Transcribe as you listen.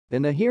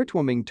In a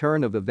heartwarming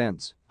turn of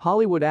events,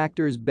 Hollywood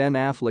actors Ben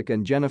Affleck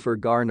and Janifer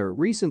Garner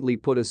recently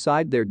put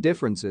aside their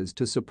differences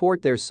to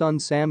support their son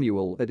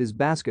Samuel at his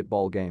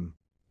basketball game.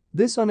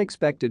 This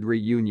unexpected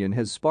reunion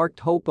has sparked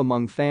hope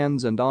among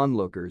fans and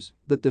onlookers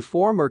that the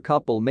former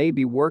couple may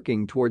be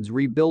working towards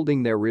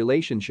rebuilding their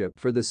relationship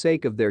for the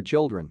sake of their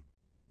children.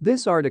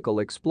 This article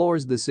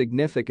explores the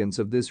significance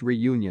of this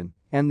reunion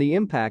and the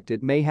impact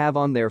it may have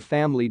on their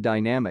family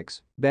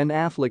dynamics. Ben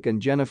Affleck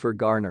and Janifer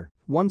Garner,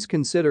 once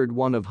considered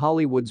one of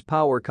Hollywood's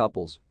power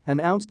couples,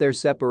 announced their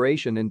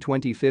separation in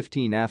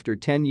 2015 after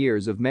 10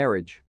 years of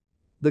marriage.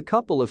 The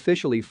couple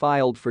officially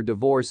filed for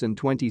divorce in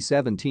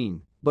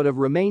 2017, but have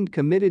remained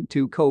committed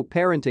to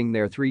co-parenting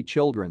their 3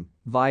 children,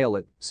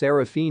 Violet,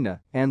 Serafina,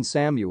 and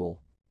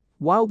Samuel.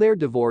 While their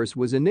divorce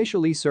was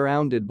initially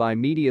surrounded by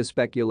media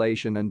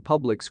speculation and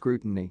public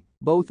scrutiny,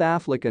 both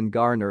Affleck and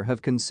Garner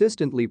have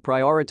consistently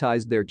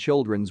prioritized their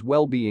children's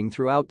well-being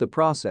throughout the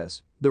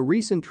process. The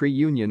recent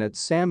reunion at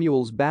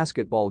Samuel's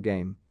basketball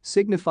game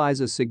signifies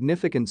a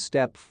significant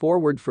step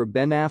forward for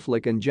Ben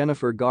Affleck and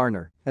Janifer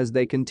Garner as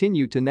they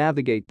continue to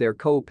navigate their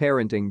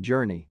co-parenting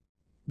journey.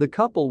 The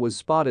couple was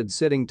spotted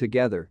sitting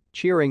together,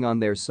 cheering on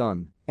their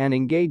son, and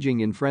engaging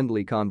in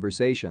friendly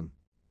conversation.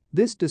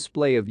 This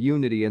display of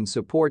unity and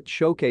support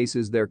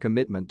showcases their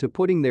commitment to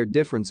putting their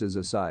differences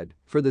aside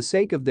for the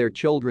sake of their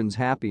children's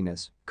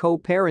happiness.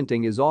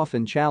 Co-parenting is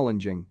often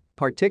challenging,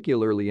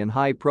 particularly in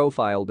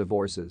high-profile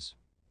divorces.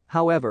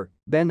 However,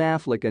 Ben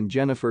Affleck and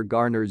Janifer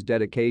Garner's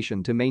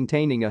dedication to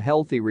maintaining a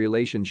healthy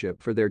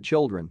relationship for their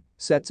children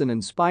sets an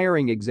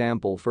inspiring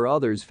example for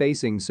others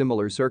facing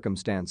similar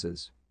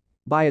circumstances.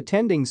 By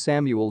attending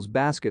Samuel's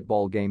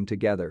basketball game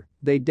together,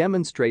 they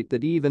demonstrate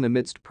that even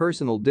amidst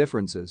personal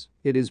differences,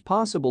 it is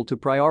possible to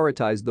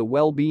prioritize the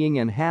well-being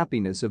and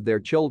happiness of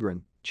their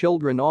children.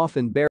 Children often bear